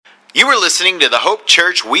You are listening to the Hope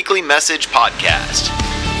Church Weekly Message Podcast.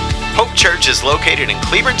 Hope Church is located in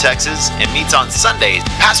Cleburne, Texas, and meets on Sundays.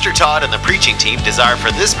 Pastor Todd and the preaching team desire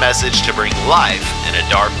for this message to bring life in a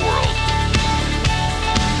dark world.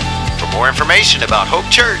 For more information about Hope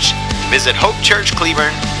Church, visit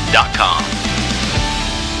hopechurchcleburne.com.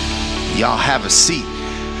 Y'all have a seat.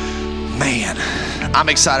 Man, I'm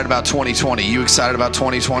excited about 2020. You excited about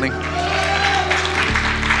 2020?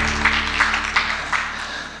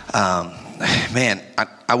 Man,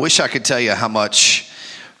 I wish I could tell you how much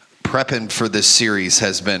prepping for this series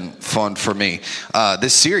has been fun for me.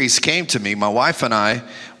 This series came to me. My wife and I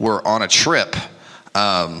were on a trip,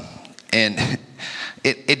 and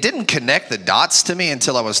it didn't connect the dots to me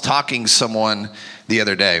until I was talking to someone the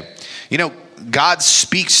other day. You know, God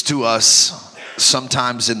speaks to us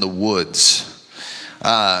sometimes in the woods,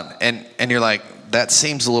 and you're like, that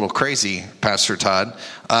seems a little crazy, Pastor Todd.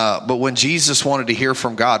 But when Jesus wanted to hear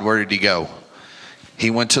from God, where did he go? He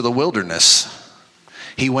went to the wilderness.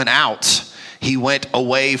 He went out. He went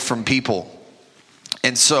away from people.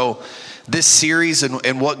 And so this series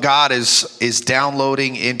and what God is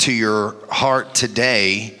downloading into your heart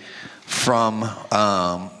today from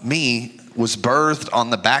me was birthed on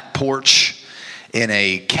the back porch in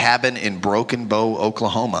a cabin in Broken Bow,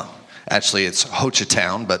 Oklahoma. Actually, it's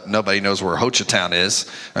Hochatown, but nobody knows where Hochatown is.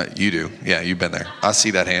 You do. Yeah, you've been there. I see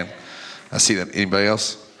that hand. I see that. Anybody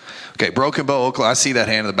else? Okay, Broken Bow, Oklahoma. I see that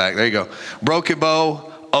hand in the back. There you go. Broken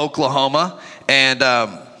Bow, Oklahoma. And,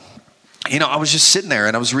 I was just sitting there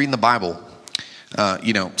and I was reading the Bible.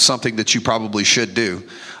 Something that you probably should do,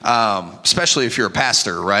 especially if you're a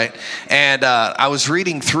pastor, right? And I was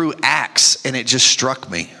reading through Acts and it just struck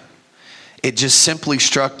me. It just simply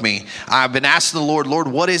struck me. I've been asking the Lord,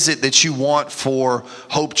 what is it that you want for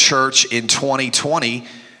Hope Church in 2020?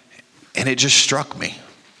 And it just struck me.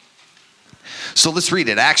 So let's read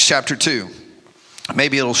it. Acts chapter 2.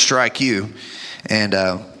 Maybe it'll strike you. And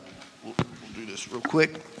we'll do this real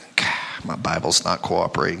quick. My Bible's not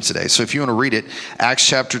cooperating today. So if you want to read it, Acts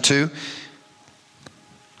chapter 2.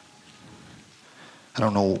 I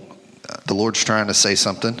don't know. The Lord's trying to say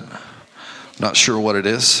something. I'm not sure what it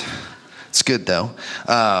is. It's good though.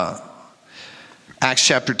 Acts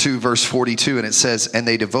chapter 2 verse 42, and it says, and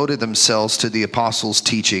they devoted themselves to the apostles'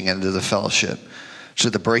 teaching and to the fellowship, to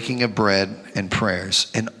the breaking of bread and prayers.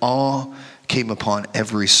 And awe came upon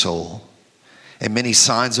every soul. And many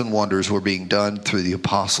signs and wonders were being done through the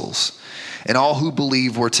apostles. And all who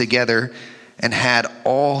believed were together and had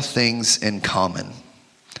all things in common.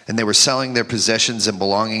 And they were selling their possessions and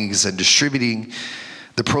belongings and distributing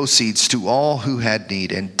the proceeds to all who had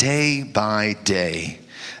need, and day by day,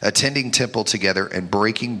 attending temple together and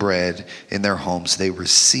breaking bread in their homes, they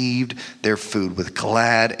received their food with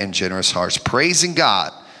glad and generous hearts, praising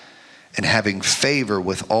God and having favor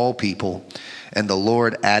with all people. And the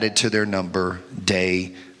Lord added to their number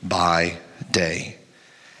day by day.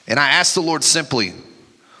 And I asked the Lord simply,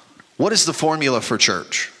 what is the formula for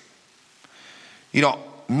church? You know,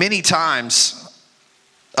 many times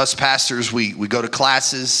us pastors, we go to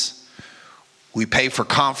classes, we pay for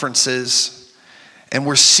conferences, and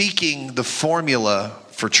we're seeking the formula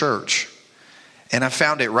for church. And I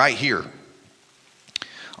found it right here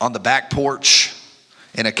on the back porch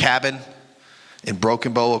in a cabin in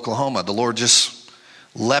Broken Bow, Oklahoma. The Lord just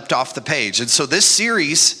leapt off the page. And so this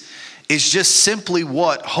series is just simply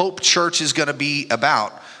what Hope Church is going to be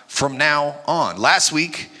about from now on. Last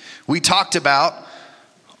week, we talked about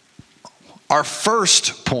our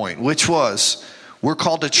first point, which was we're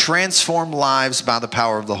called to transform lives by the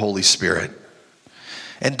power of the Holy Spirit.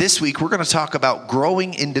 And this week, we're going to talk about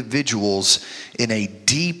growing individuals in a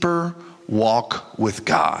deeper walk with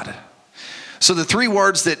God. So the three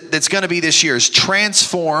words that's going to be this year is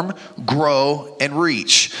transform, grow, and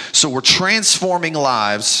reach. So we're transforming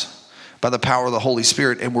lives by the power of the Holy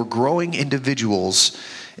Spirit, and we're growing individuals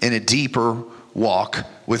in a deeper walk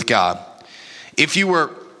with God. If you were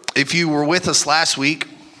with us last week,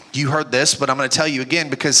 you heard this, but I'm going to tell you again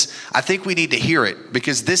because I think we need to hear it,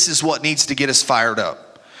 because this is what needs to get us fired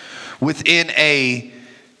up. Within a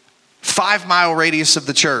 5-mile radius of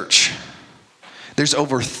the church, there's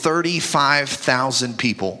over 35,000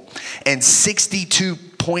 people, and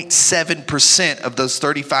 62.7% of those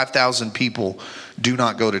 35,000 people do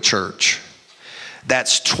not go to church.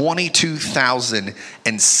 That's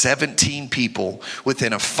 22,017 people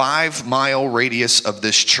within a 5-mile radius of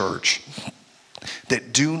this church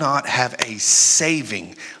that do not have a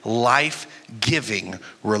saving, life-giving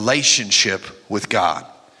relationship with God.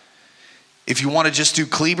 If you want to just do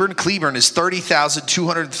Cleburne is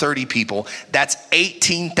 30,230 people. That's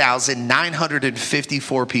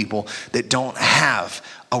 18,954 people that don't have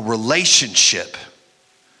a relationship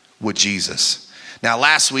with Jesus. Now,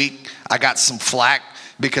 last week, I got some flack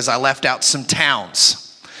because I left out some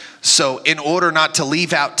towns. So in order not to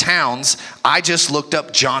leave out towns, I just looked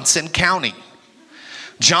up Johnson County.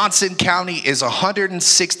 Johnson County is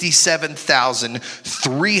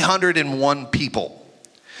 167,301 people.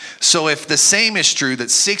 So if the same is true, that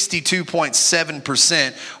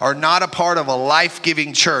 62.7% are not a part of a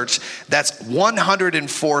life-giving church, that's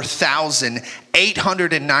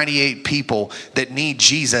 104,898 people that need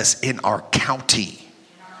Jesus in our county.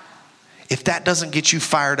 If that doesn't get you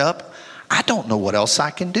fired up, I don't know what else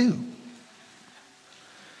I can do.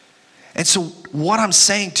 And so what I'm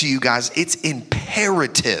saying to you guys, it's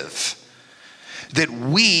imperative that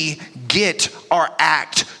we get our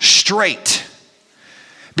act straight.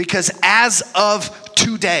 Because as of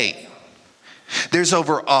today, there's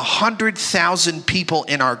over 100,000 people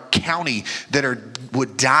in our county that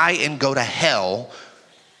would die and go to hell.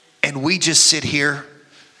 And we just sit here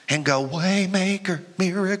and go, Waymaker,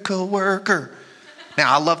 miracle worker.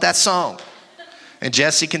 Now, I love that song. And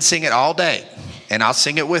Jesse can sing it all day. And I'll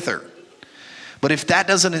sing it with her. But if that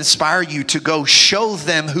doesn't inspire you to go show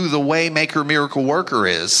them who the Waymaker, miracle worker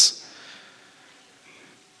is,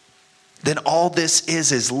 then all this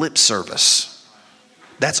is lip service.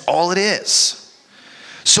 That's all it is.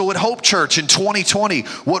 So at Hope Church in 2020,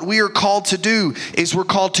 what we are called to do is we're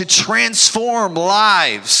called to transform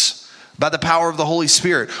lives by the power of the Holy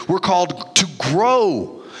Spirit. We're called to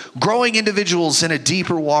growing individuals in a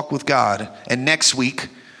deeper walk with God. And next week,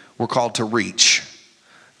 we're called to reach.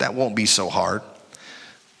 That won't be so hard.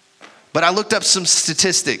 But I looked up some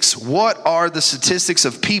statistics. What are the statistics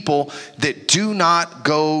of people that do not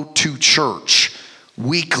go to church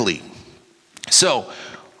weekly? So,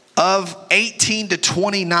 of 18 to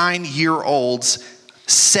 29-year-olds,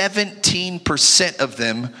 17% of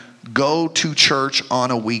them go to church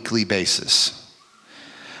on a weekly basis.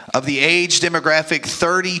 Of the age demographic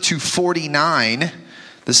 30 to 49,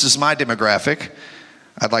 this is my demographic.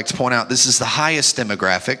 I'd like to point out this is the highest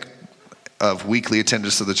demographic of weekly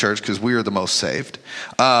attendance to the church because we are the most saved.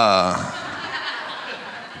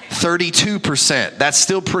 32%. That's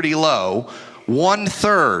still pretty low.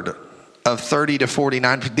 1/3 of 30 to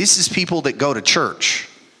 49. This is people that go to church.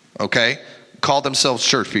 Okay? Call themselves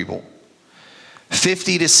church people.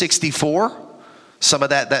 50 to 64. Some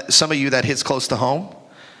of you that hits close to home.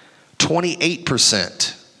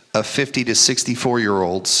 28% of 50 to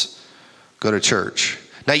 64-year-olds go to church.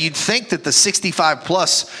 Now, you'd think that the 65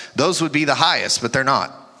 plus, those would be the highest, but they're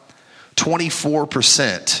not.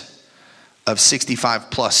 24% of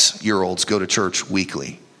 65 plus year olds go to church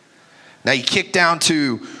weekly. Now, you kick down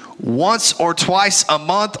to once or twice a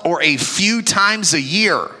month or a few times a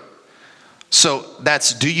year. So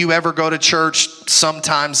that's, do you ever go to church?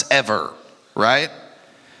 Sometimes ever, right?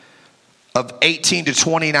 Of 18 to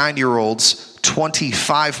 29-year-olds,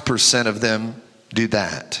 25% of them do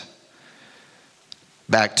that.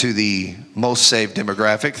 Back to the most saved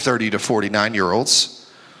demographic, 30 to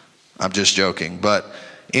 49-year-olds. I'm just joking. But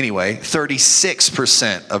anyway,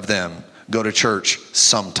 36% of them go to church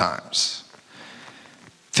sometimes.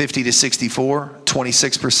 50 to 64,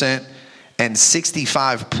 26%. And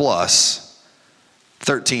 65 plus,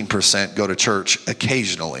 13% go to church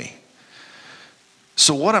occasionally.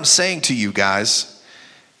 So what I'm saying to you guys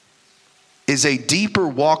is a deeper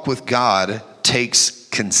walk with God takes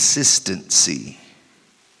consistency.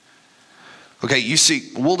 Okay, you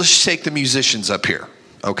see, we'll just take the musicians up here,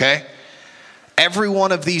 okay? Every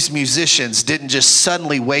one of these musicians didn't just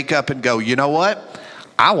suddenly wake up and go, you know what?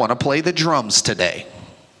 I want to play the drums today.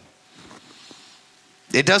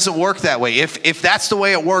 It doesn't work that way. If that's the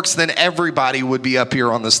way it works, then everybody would be up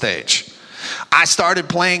here on the stage. I started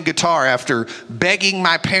playing guitar after begging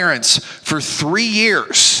my parents for 3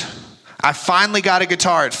 years. I finally got a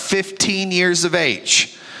guitar at 15 years of age.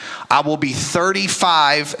 I will be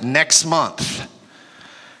 35 next month.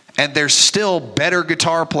 And there's still better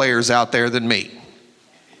guitar players out there than me.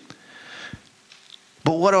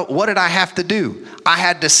 But what did I have to do? I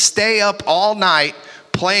had to stay up all night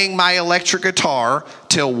playing my electric guitar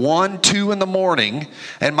till 1, 2 in the morning.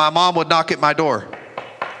 And my mom would knock at my door.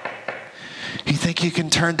 You think you can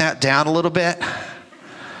turn that down a little bit?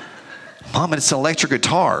 Mom, it's an electric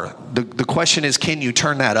guitar. The question is, can you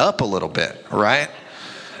turn that up a little bit, right?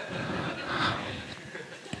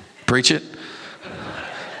 Preach it.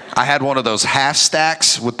 I had one of those half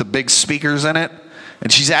stacks with the big speakers in it, and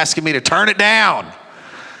she's asking me to turn it down.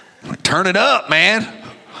 Turn it up, man.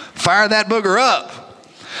 Fire that booger up.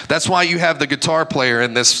 That's why you have the guitar player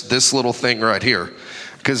in this little thing right here.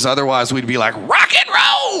 Because otherwise we'd be like, rock and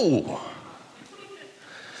roll.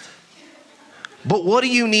 But what do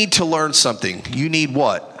you need to learn something? You need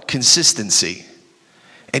what? Consistency.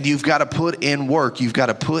 And you've got to put in work. You've got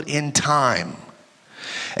to put in time.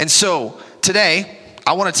 And so today,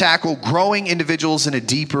 I want to tackle growing individuals in a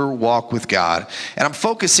deeper walk with God. And I'm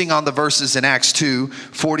focusing on the verses in Acts 2,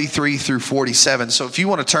 43 through 47. So if you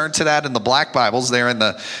want to turn to that in the black Bibles, there in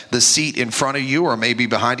the seat in front of you or maybe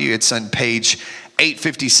behind you, it's on page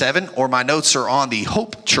 857, or my notes are on the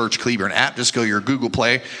Hope Church Cleburne app. Just go to your Google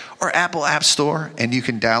Play or Apple App Store and you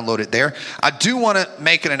can download it there. I do want to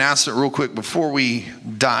make an announcement real quick before we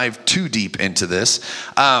dive too deep into this.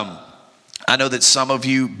 I know that some of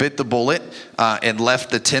you bit the bullet and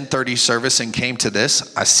left the 10:30 service and came to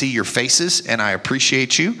this. I see your faces and I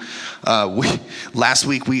appreciate you. Last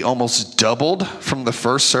week we almost doubled from the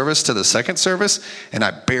first service to the second service, and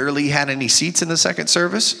I barely had any seats in the second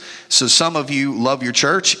service. So some of you love your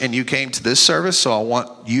church and you came to this service, so I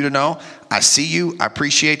want you to know I see you, I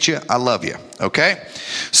appreciate you, I love you, okay?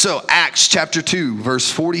 So Acts chapter 2, verse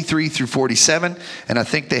 43 through 47, and I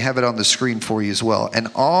think they have it on the screen for you as well. And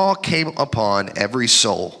all came upon every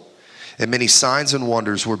soul, and many signs and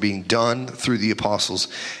wonders were being done through the apostles.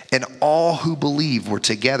 And all who believed were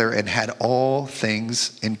together and had all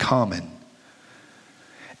things in common.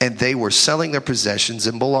 And they were selling their possessions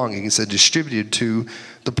and belongings and distributed to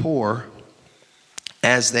the poor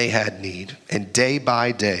as they had need. And day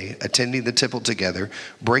by day, attending the temple together,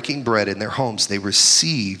 breaking bread in their homes, they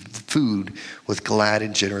received food with glad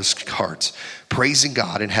and generous hearts, praising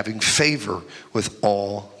God and having favor with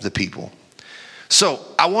all the people. So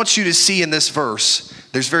I want you to see in this verse,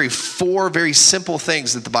 there's four very simple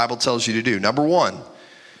things that the Bible tells you to do. Number one,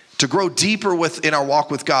 to grow deeper in our walk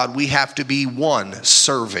with God, we have to be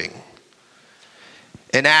serving.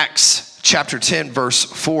 In Acts chapter 10, verse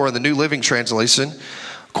 4 in the New Living Translation,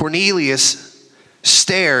 Cornelius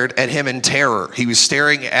stared at him in terror. He was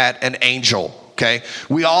staring at an angel. Okay,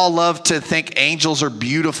 we all love to think angels are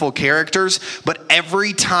beautiful characters, but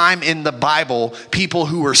every time in the Bible, people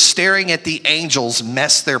who are staring at the angels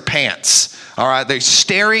mess their pants. All right, they're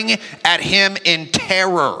staring at him in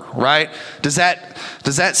terror, right? Does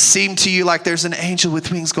that seem to you like there's an angel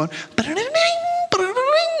with wings going,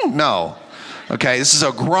 no. Okay, this is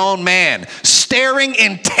a grown man staring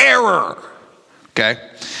in terror. Okay,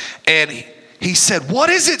 and he said, "What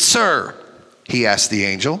is it, sir?" He asked the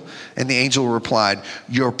angel, and the angel replied,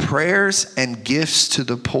 "Your prayers and gifts to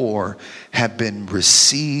the poor have been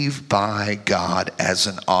received by God as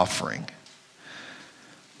an offering."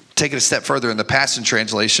 Take it a step further in the Passion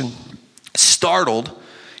Translation. Startled,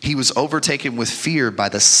 he was overtaken with fear by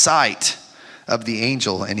the sight of the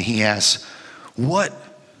angel, and he asked,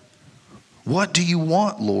 What do you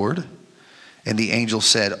want, Lord?" And the angel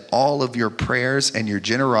said, "All of your prayers and your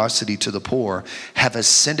generosity to the poor have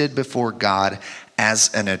ascended before God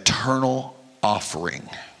as an eternal offering."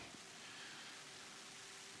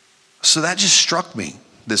 So that just struck me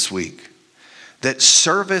this week, that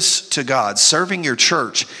service to God, serving your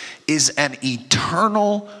church, is an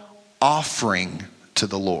eternal offering to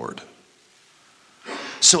the Lord.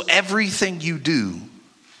 So everything you do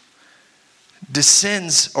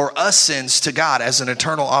descends or ascends to God as an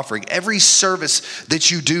eternal offering. Every service that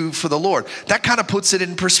you do for the Lord, that kind of puts it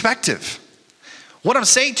in perspective. What I'm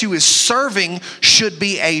saying to you is serving should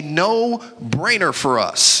be a no-brainer for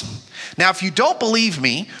us. Now, if you don't believe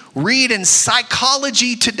me, read in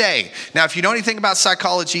Psychology Today. Now, if you know anything about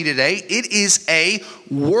Psychology Today, it is a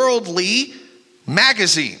worldly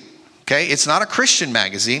magazine. Okay, it's not a Christian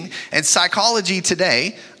magazine. And Psychology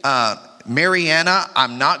Today, Mariana,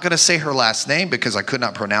 I'm not going to say her last name because I could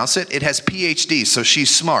not pronounce it. It has PhD, so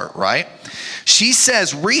she's smart, right? She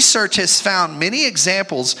says research has found many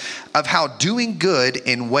examples of how doing good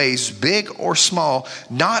in ways big or small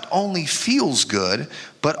not only feels good,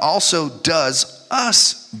 but also does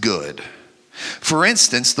us good. For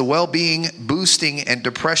instance, the well-being boosting and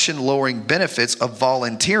depression lowering benefits of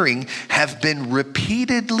volunteering have been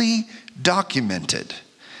repeatedly documented,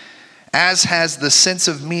 as has the sense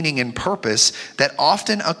of meaning and purpose that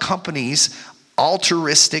often accompanies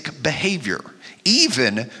altruistic behavior.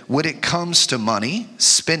 Even when it comes to money,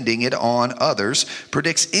 spending it on others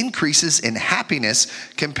predicts increases in happiness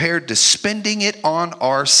compared to spending it on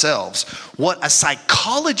ourselves. What a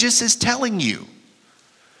psychologist is telling you,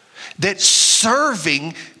 that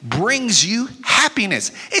serving brings you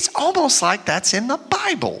happiness. It's almost like that's in the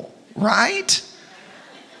Bible, right?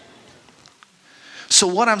 So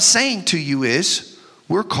what I'm saying to you is,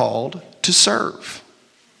 we're called to serve.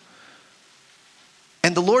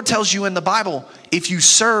 And the Lord tells you in the Bible, if you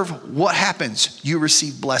serve, what happens? You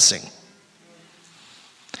receive blessing.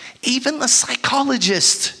 Even the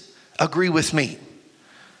psychologists agree with me.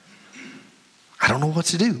 I don't know what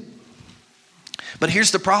to do. But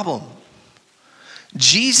here's the problem.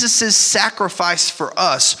 Jesus' sacrifice for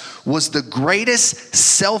us was the greatest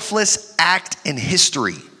selfless act in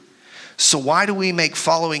history. So why do we make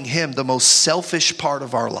following him the most selfish part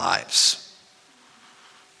of our lives?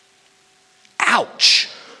 Ouch,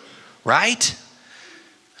 right?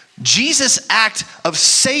 Jesus' act of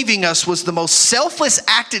saving us was the most selfless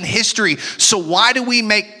act in history. So why do we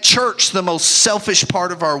make church the most selfish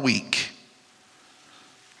part of our week?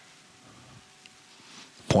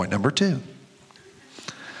 Point number 2.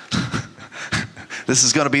 This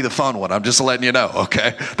is going to be the fun one. I'm just letting you know,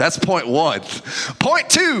 okay? That's point 1. Point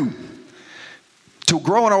 2. To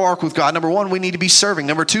grow in our walk with God, number 1, we need to be serving.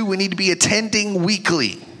 Number 2, we need to be attending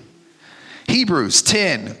weekly. Hebrews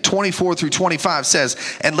 10:24-25 says,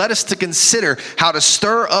 and let us to consider how to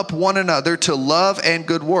stir up one another to love and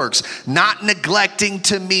good works, not neglecting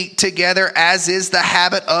to meet together as is the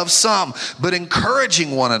habit of some, but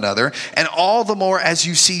encouraging one another, and all the more as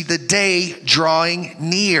you see the day drawing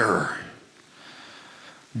near.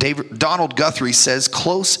 Donald Guthrie says,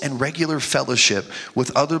 close and regular fellowship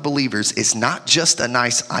with other believers is not just a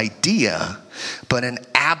nice idea, but an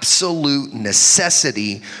absolute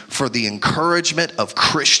necessity for the encouragement of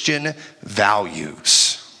Christian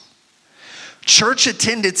values. Church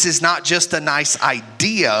attendance is not just a nice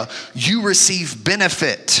idea. You receive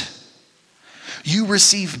benefit. You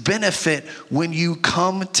receive benefit when you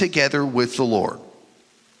come together with the Lord.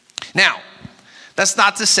 Now, that's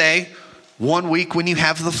not to say one week when you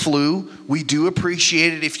have the flu, we do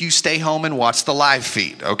appreciate it if you stay home and watch the live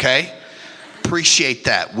feed, okay? Appreciate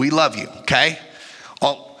that. We love you, okay?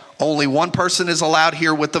 Only one person is allowed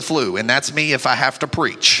here with the flu, and that's me if I have to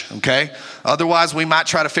preach, okay? Otherwise, we might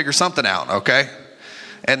try to figure something out, okay?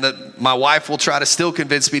 And my wife will try to still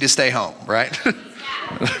convince me to stay home, right?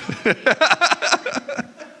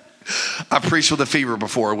 I preached with a fever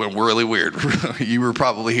before. It went really weird. You were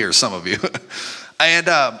probably here, some of you.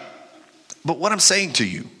 But what I'm saying to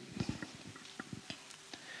you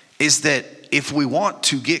is that if we want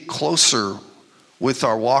to get closer with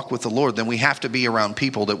our walk with the Lord, then we have to be around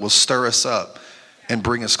people that will stir us up and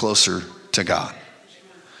bring us closer to God.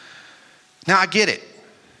 Now, I get it.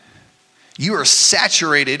 You are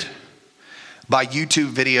saturated by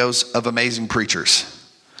YouTube videos of amazing preachers.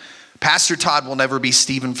 Pastor Todd will never be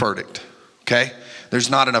Stephen Furtick, okay? There's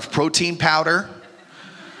not enough protein powder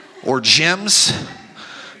or gyms.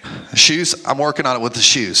 Shoes, I'm working on it with the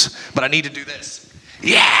shoes, but I need to do this.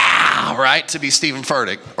 Yeah, right, to be Stephen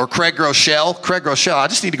Furtick. Or Craig Groeschel. I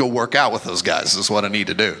just need to go work out with those guys is what I need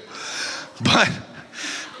to do. But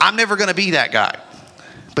I'm never going to be that guy.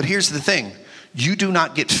 But here's the thing. You do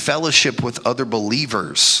not get fellowship with other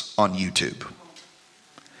believers on YouTube.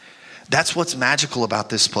 That's what's magical about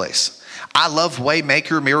this place. I love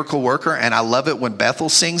Waymaker, Miracle Worker, and I love it when Bethel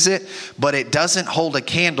sings it, but it doesn't hold a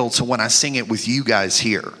candle to when I sing it with you guys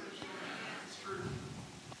here.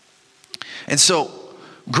 And so,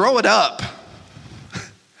 growing up,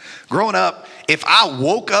 if I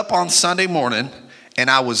woke up on Sunday morning and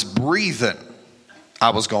I was breathing, I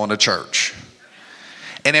was going to church.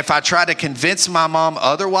 And if I tried to convince my mom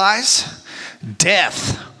otherwise,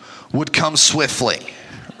 death would come swiftly,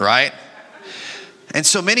 right? And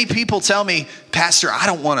so many people tell me, Pastor, I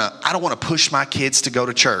don't want to push my kids to go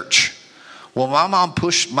to church. Well, my mom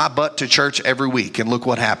pushed my butt to church every week, and look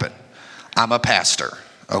what happened. I'm a pastor,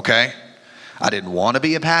 okay? I didn't want to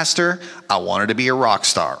be a pastor. I wanted to be a rock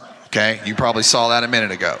star, okay? You probably saw that a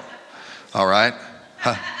minute ago, all right?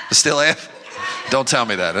 Huh? Still F? Don't tell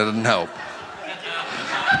me that. It doesn't help.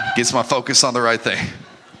 Gets my focus on the right thing.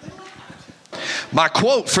 My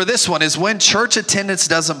quote for this one is, when church attendance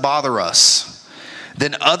doesn't bother us,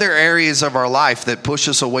 then other areas of our life that push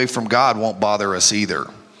us away from God won't bother us either.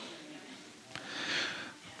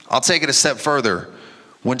 I'll take it a step further.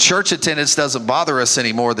 When church attendance doesn't bother us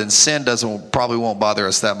anymore, then sin probably won't bother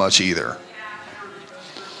us that much either.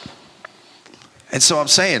 And so I'm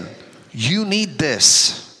saying, you need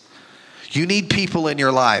this. You need people in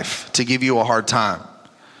your life to give you a hard time.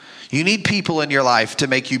 You need people in your life to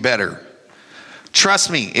make you better. Trust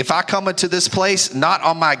me, if I come into this place not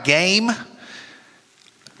on my game,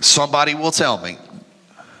 somebody will tell me.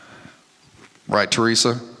 Right,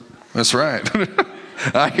 Teresa? That's right.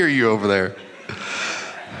 I hear you over there.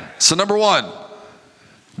 So number 1,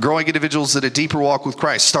 growing individuals in a deeper walk with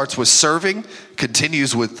Christ starts with serving,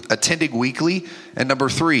 continues with attending weekly, and number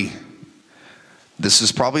 3, this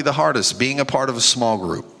is probably the hardest, being a part of a small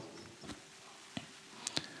group.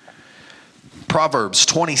 Proverbs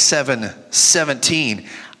 27:17.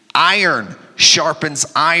 Iron sharpens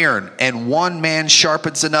iron, and one man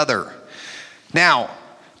sharpens another. Now,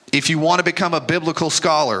 if you want to become a biblical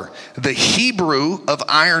scholar, the Hebrew of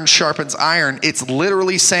iron sharpens iron, it's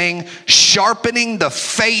literally saying sharpening the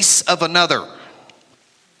face of another.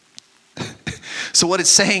 So what it's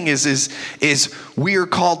saying is we are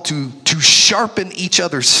called to sharpen each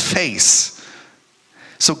other's face.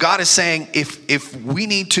 So God is saying if we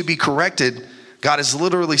need to be corrected, God is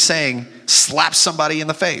literally saying slap somebody in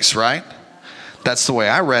the face, right? That's the way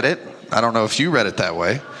I read it. I don't know if you read it that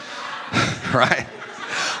way, right?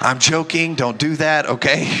 I'm joking. Don't do that,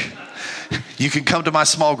 okay? You can come to my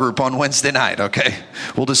small group on Wednesday night, okay?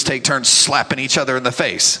 We'll just take turns slapping each other in the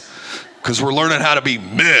face because we're learning how to be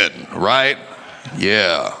men, right?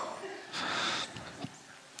 Yeah.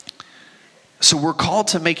 So we're called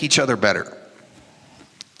to make each other better.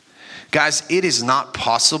 Guys, it is not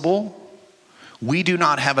possible. We do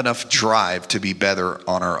not have enough drive to be better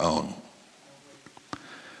on our own.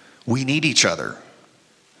 We need each other.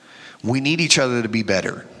 We need each other to be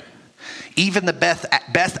better. Even the best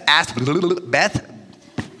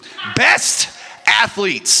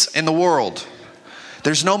athletes in the world.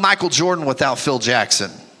 There's no Michael Jordan without Phil Jackson.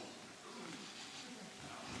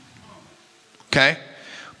 Okay?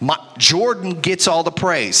 Jordan gets all the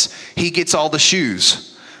praise. He gets all the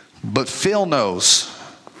shoes. But Phil knows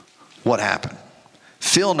what happened.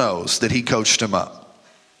 Phil knows that he coached him up.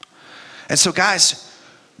 And so, guys,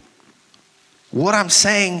 what I'm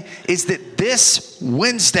saying is that this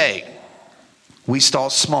Wednesday, we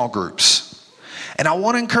start small groups. And I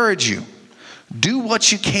want to encourage you, do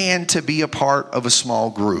what you can to be a part of a small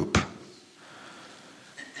group.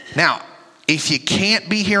 Now, if you can't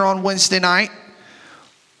be here on Wednesday night,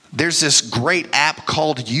 there's this great app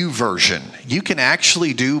called YouVersion. You can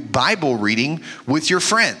actually do Bible reading with your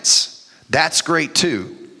friends. That's great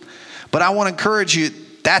too. But I want to encourage you,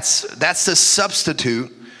 that's the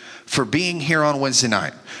substitute for being here on Wednesday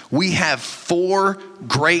night. We have 4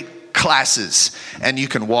 great classes, and you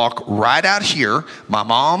can walk right out here. My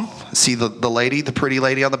mom, see the lady, the pretty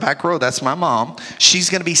lady on the back row, that's my mom. She's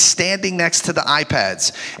going to be standing next to the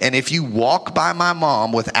iPads. And if you walk by my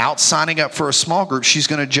mom without signing up for a small group, she's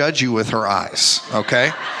going to judge you with her eyes,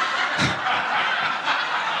 okay?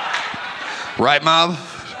 Right, Mom?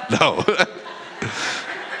 No.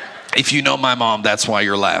 If you know my mom, that's why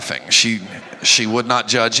you're laughing. She would not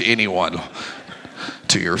judge anyone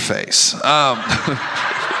to your face.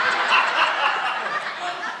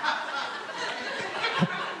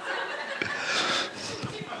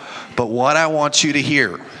 But what I want you to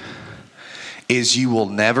hear is you will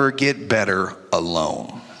never get better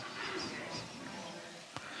alone.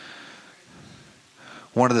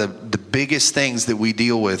 One of the biggest things that we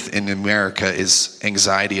deal with in America is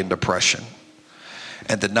anxiety and depression.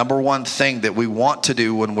 And the number one thing that we want to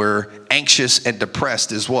do when we're anxious and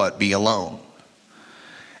depressed is what? Be alone.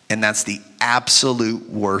 And that's the absolute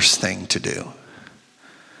worst thing to do.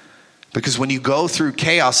 Because when you go through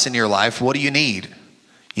chaos in your life, what do you need?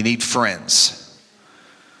 You need friends.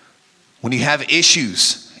 When you have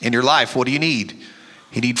issues in your life, what do you need?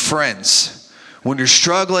 You need friends. When you're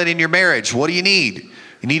struggling in your marriage, what do you need?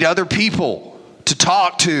 You need other people to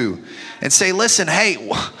talk to and say, listen, hey,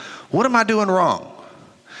 what am I doing wrong?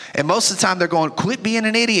 And most of the time they're going, quit being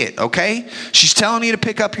an idiot, okay? She's telling you to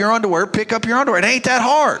pick up your underwear. Pick up your underwear. It ain't that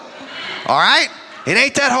hard, all right? It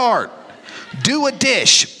ain't that hard. Do a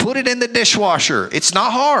dish. Put it in the dishwasher. It's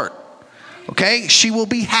not hard, okay? She will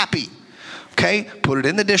be happy, okay? Put it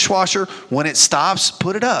in the dishwasher. When it stops,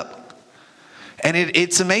 put it up. And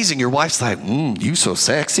it's amazing. Your wife's like, you so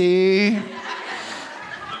sexy.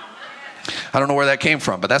 I don't know where that came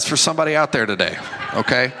from, but that's for somebody out there today,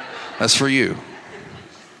 okay? That's for you.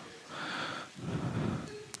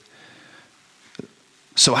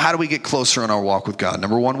 So how do we get closer in our walk with God?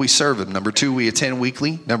 Number 1, we serve Him. Number 2, we attend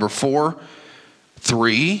weekly. Number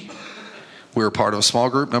 3, we're a part of a small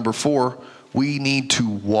group. Number 4, we need to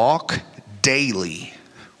walk daily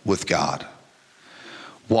with God.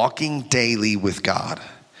 Walking daily with God.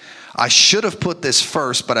 I should have put this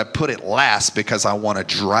first, but I put it last because I want to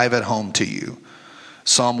drive it home to you.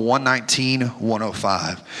 Psalm 119,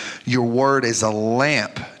 105. Your word is a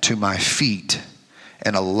lamp to my feet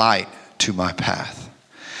and a light to my path.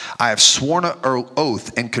 I have sworn an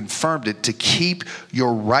oath and confirmed it to keep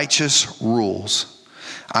your righteous rules.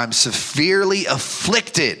 I'm severely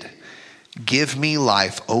afflicted. Give me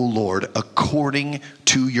life, O Lord, according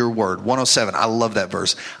to your word. 107, I love that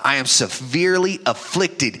verse. I am severely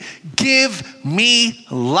afflicted. Give me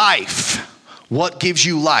life. What gives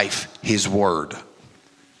you life? His word.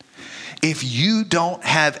 If you don't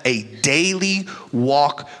have a daily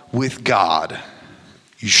walk with God,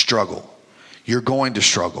 you struggle. You're going to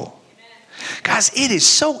struggle. Guys, it is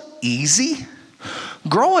so easy.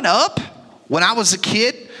 Growing up, when I was a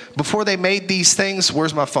kid, before they made these things,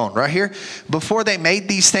 where's my phone? Right here. Before they made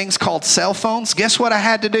these things called cell phones, guess what I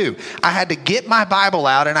had to do? I had to get my Bible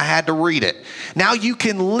out and I had to read it. Now you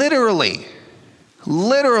can literally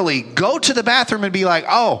go to the bathroom and be like,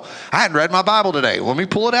 oh, I hadn't read my Bible today. Let me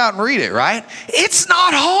pull it out and read it, right? It's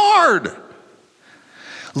not hard.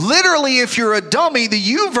 Literally, if you're a dummy, the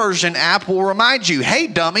YouVersion app will remind you, hey,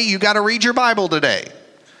 dummy, you got to read your Bible today.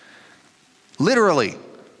 Literally.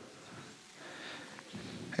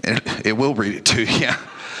 It will read it to you, yeah.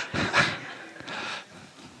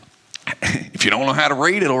 If you don't know how to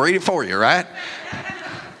read, it'll read it for you, right?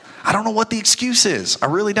 I don't know what the excuse is. I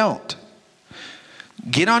really don't.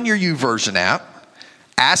 Get on your YouVersion app,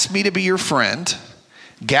 ask me to be your friend,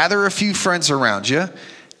 gather a few friends around you,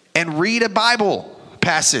 and read a Bible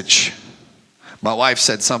passage. My wife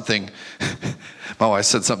said something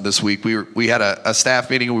this week. We had a staff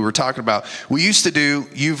meeting and we were talking about, we used to do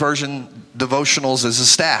YouVersion devotionals as a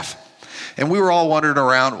staff. And we were all wandering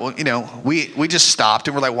around. Well, you know, we just stopped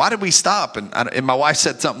and we're like, why did we stop? And my wife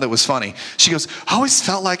said something that was funny. She goes, I always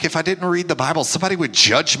felt like if I didn't read the Bible, somebody would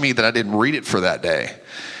judge me that I didn't read it for that day.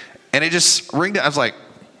 And it just ringed. I was like,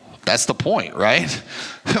 that's the point, right?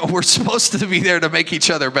 We're supposed to be there to make each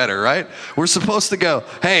other better, right? We're supposed to go,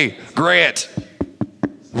 hey, Grant,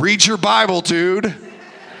 read your Bible, dude.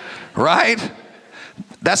 Right?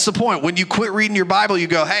 That's the point. When you quit reading your Bible, you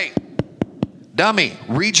go, hey, dummy,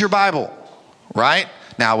 read your Bible. Right?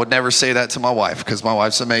 Now, I would never say that to my wife because my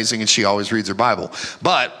wife's amazing and she always reads her Bible.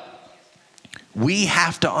 But we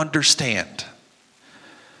have to understand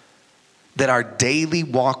that our daily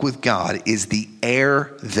walk with God is the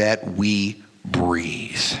air that we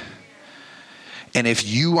breathe. And if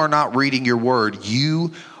you are not reading your word,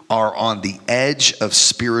 you are on the edge of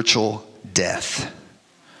spiritual death.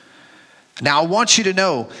 Now, I want you to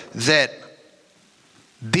know that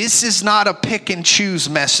this is not a pick and choose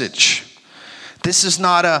message. This is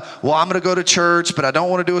not I'm going to go to church, but I don't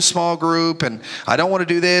want to do a small group, and I don't want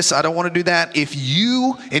to do this, I don't want to do that. If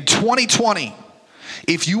you, in 2020,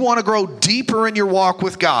 if you want to grow deeper in your walk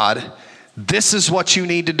with God, this is what you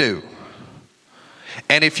need to do.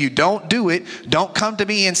 And if you don't do it, don't come to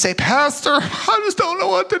me and say, Pastor, I just don't know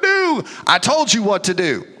what to do. I told you what to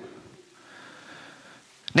do.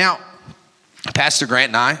 Now, Pastor Grant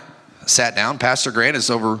and I sat down. Pastor Grant is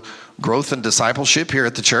over growth and discipleship here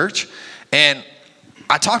at the church. And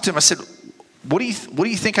I talked to him. I said, what do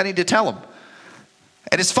you think I need to tell him?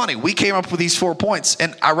 And it's funny. We came up with these 4 points.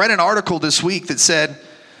 And I read an article this week that said,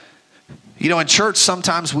 you know, in church,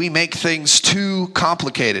 sometimes we make things too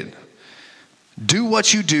complicated. Do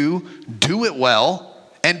what you do it well,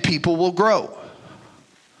 and people will grow.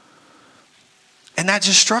 And that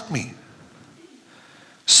just struck me.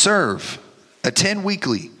 Serve, attend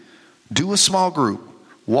weekly, do a small group,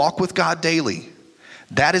 walk with God daily.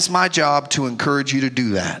 That is my job, to encourage you to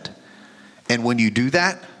do that. And when you do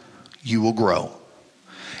that, you will grow.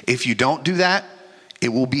 If you don't do that, it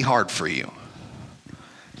will be hard for you.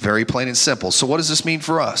 Very plain and simple. So what does this mean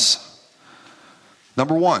for us?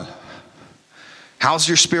 Number one, how's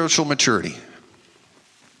your spiritual maturity?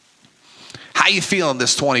 How you feeling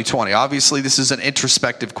this 2020? Obviously, this is an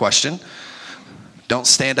introspective question. Don't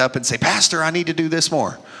stand up and say, Pastor, I need to do this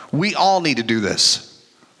more. We all need to do this,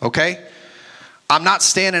 okay? I'm not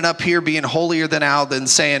standing up here being holier than thou than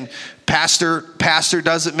saying, Pastor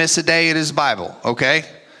doesn't miss a day in his Bible, okay?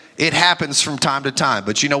 It happens from time to time.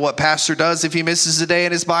 But you know what Pastor does if he misses a day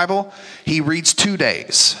in his Bible? He reads 2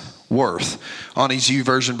 days worth on his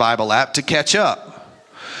YouVersion Bible app to catch up.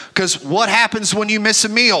 Because what happens when you miss a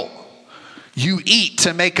meal? You eat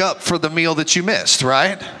to make up for the meal that you missed,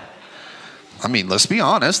 right? I mean, let's be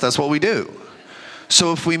honest. That's what we do.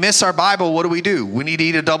 So if we miss our Bible, what do? We need to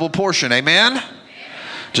eat a double portion. Amen?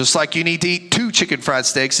 Just like you need to eat 2 chicken fried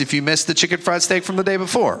steaks if you missed the chicken fried steak from the day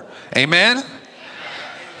before. Amen?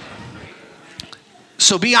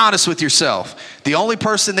 So be honest with yourself. The only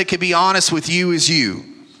person that can be honest with you is you.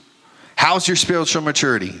 How's your spiritual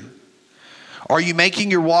maturity? Are you making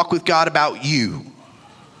your walk with God about you?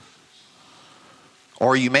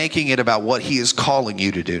 Or are you making it about what he is calling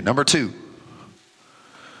you to do? Number 2,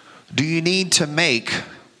 do you need to make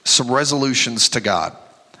some resolutions to God?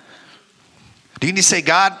 Do you need to say,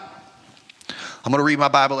 God, I'm going to read my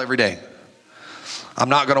Bible every day. I'm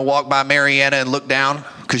not going to walk by Mariana and look down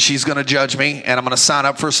because she's going to judge me, and I'm going to sign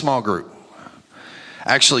up for a small group.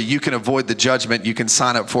 Actually, you can avoid the judgment. You can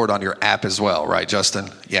sign up for it on your app as well, right, Justin?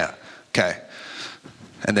 Yeah. Okay.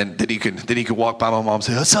 And then he could walk by my mom and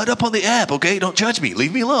say, I signed up on the app, okay? Don't judge me.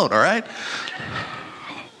 Leave me alone, all right?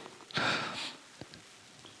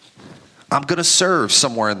 I'm going to serve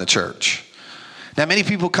somewhere in the church. Now, many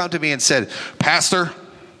people come to me and said, Pastor,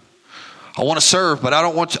 I want to serve, but I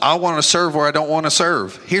want to serve where I don't want to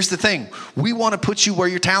serve. Here's the thing. We want to put you where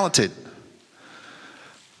you're talented.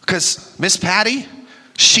 Because Miss Patty,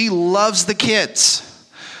 she loves the kids.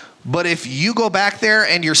 But if you go back there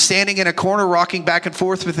and you're standing in a corner rocking back and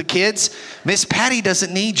forth with the kids, Miss Patty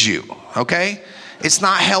doesn't need you, okay? It's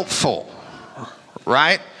not helpful,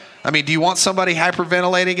 right? I mean, do you want somebody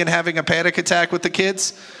hyperventilating and having a panic attack with the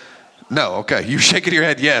kids? No, okay. You're shaking your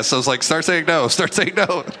head yes. I was like, start saying no.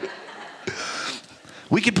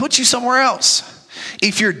 We could put you somewhere else.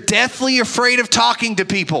 If you're deathly afraid of talking to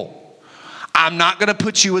people, I'm not going to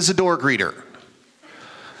put you as a door greeter.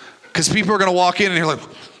 Because people are going to walk in and you're like,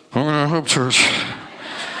 I'm going to help church.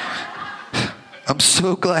 I'm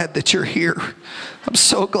so glad that you're here. I'm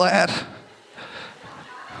so glad.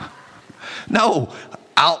 No,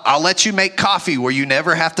 I'll let you make coffee where you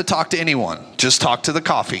never have to talk to anyone. Just talk to the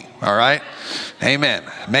coffee, all right? Amen.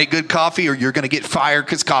 Make good coffee or you're going to get fired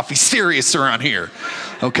because coffee's serious around here,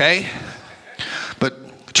 okay?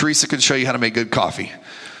 But Teresa can show you how to make good coffee.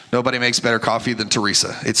 Nobody makes better coffee than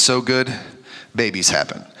Teresa. It's so good, babies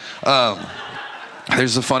happen.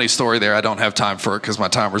 There's a funny story there. I don't have time for it because my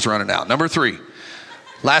timer's running out. Number 3,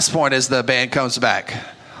 last point as the band comes back.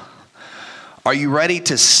 Are you ready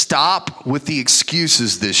to stop with the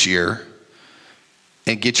excuses this year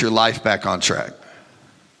and get your life back on track?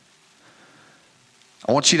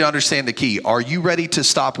 I want you to understand the key. Are you ready to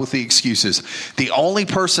stop with the excuses? The only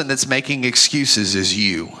person that's making excuses is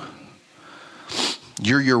you.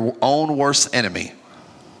 You're your own worst enemy.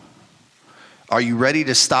 Are you ready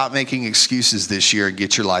to stop making excuses this year and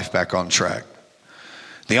get your life back on track?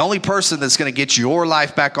 The only person that's going to get your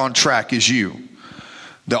life back on track is you.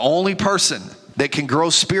 The only person that can grow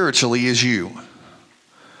spiritually is you.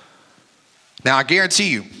 Now, I guarantee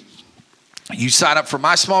you, you sign up for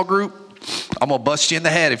my small group, I'm going to bust you in the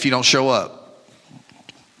head if you don't show up.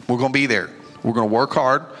 We're going to be there. We're going to work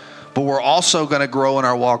hard, but we're also going to grow in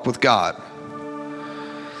our walk with God.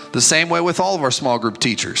 The same way with all of our small group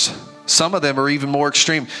teachers. Some of them are even more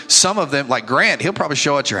extreme. Some of them, like Grant, he'll probably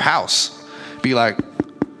show at your house. Be like,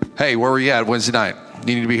 hey, where were you at Wednesday night?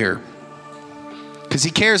 You need to be here. Because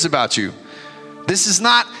he cares about you. This is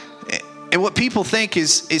not, and what people think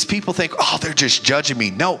is people think, oh, they're just judging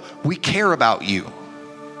me. No, we care about you.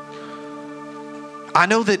 I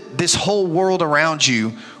know that this whole world around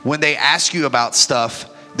you, when they ask you about stuff,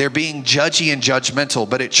 they're being judgy and judgmental.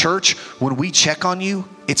 But at church, when we check on you,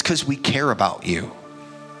 it's because we care about you.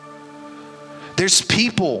 There's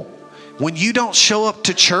people, when you don't show up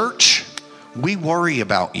to church, we worry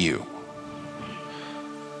about you.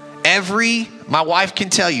 My wife can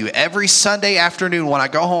tell you, every Sunday afternoon when I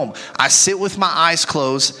go home, I sit with my eyes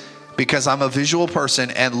closed because I'm a visual person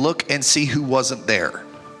and look and see who wasn't there.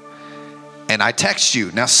 And I text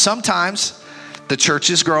you. Now, sometimes the church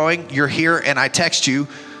is growing, you're here, and I text you.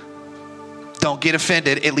 Don't get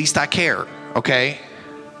offended. At least I care, okay?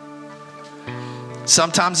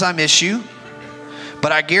 Sometimes I miss you,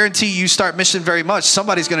 but I guarantee you start missing very much,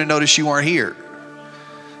 somebody's going to notice you aren't here.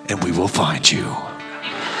 And we will find you.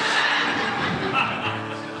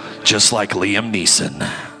 Just like Liam Neeson.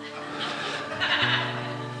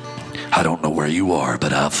 I don't know where you are,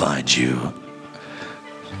 but I'll find you.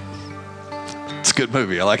 It's a good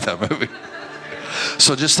movie. I like that movie.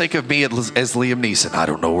 So just think of me as Liam Neeson. I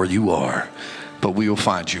don't know where you are, but we will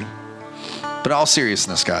find you. But in all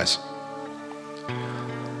seriousness, guys,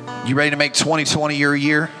 you ready to make 2020 your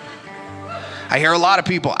year? I hear a lot of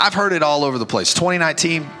people. I've heard it all over the place.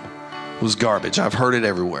 2019 was garbage. I've heard it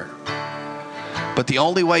everywhere. But the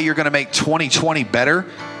only way you're going to make 2020 better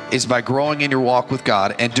is by growing in your walk with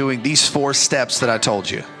God and doing these 4 steps that I told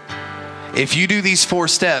you. If you do these 4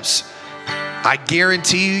 steps, I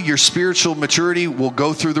guarantee you your spiritual maturity will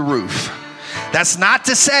go through the roof. That's not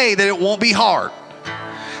to say that it won't be hard.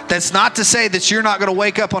 That's not to say that you're not going to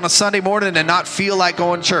wake up on a Sunday morning and not feel like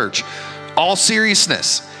going to church. All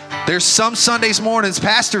seriousness, there's some Sundays mornings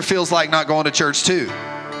pastor feels like not going to church too.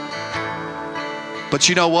 But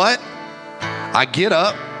you know what? I get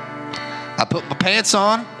up, I put my pants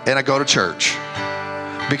on, and I go to church.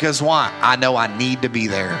 Because why? I know I need to be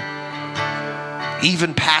there.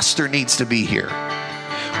 Even pastor needs to be here.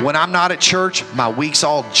 When I'm not at church, my week's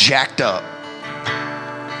all jacked up.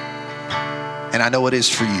 And I know it is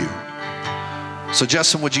for you. So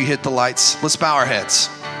Justin, would you hit the lights? Let's bow our heads.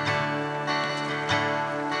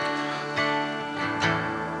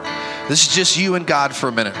 This is just you and God for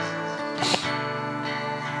a minute.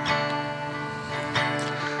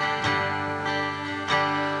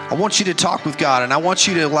 I want you to talk with God, and I want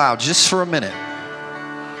you to allow just for a minute.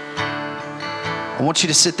 I want you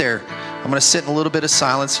to sit there. I'm going to sit in a little bit of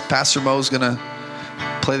silence. Pastor Mo's going to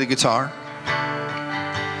play the guitar.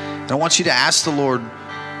 And I want you to ask the Lord,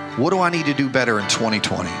 what do I need to do better in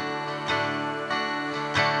 2020?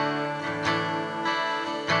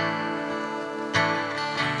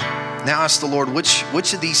 Now ask the Lord,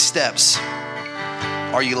 which of these steps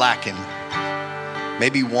are you lacking?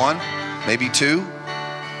 Maybe one, maybe two,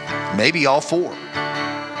 maybe all four.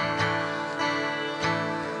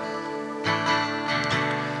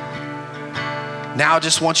 Now I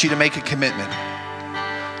just want you to make a commitment.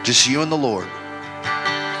 Just you and the Lord.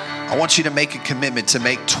 I want you to make a commitment to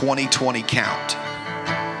make 2020 count.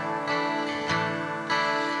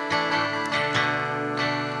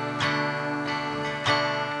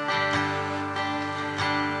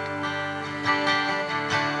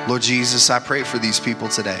 Lord Jesus, I pray for these people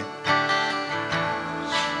today.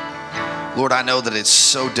 Lord, I know that it's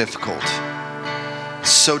so difficult.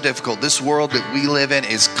 So difficult. This world that we live in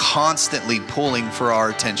is constantly pulling for our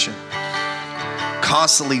attention.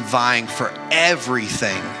 Constantly vying for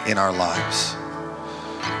everything in our lives.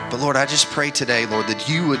 But Lord, I just pray today, Lord, that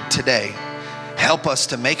you would today help us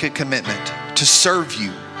to make a commitment to serve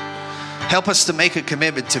you. Help us to make a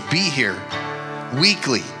commitment to be here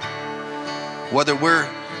weekly. Whether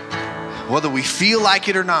we feel like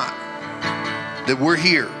it or not, that we're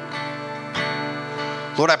here.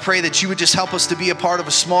 Lord, I pray that you would just help us to be a part of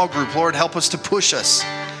a small group. Lord, help us to push us,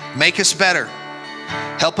 make us better.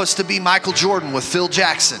 Help us to be Michael Jordan with Phil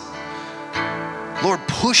Jackson. Lord,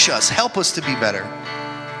 push us, help us to be better.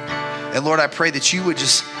 And Lord, I pray that you would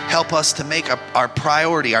just help us to make our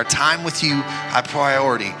priority, our time with you a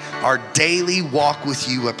priority, our daily walk with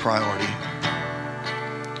you a priority.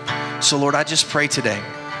 So Lord, I just pray today,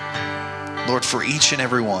 Lord, for each and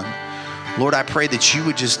every one. Lord, I pray that you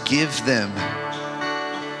would just give them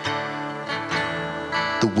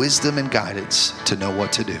the wisdom and guidance to know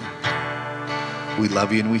what to do. We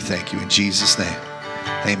love you and we thank you in Jesus' name.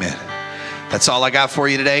 Amen. That's all I got for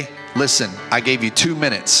you today. Listen, I gave you 2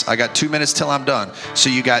 minutes. I got 2 minutes till I'm done. So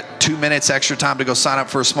you got 2 minutes extra time to go sign up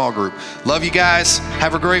for a small group. Love you guys.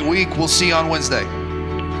 Have a great week. We'll see you on Wednesday.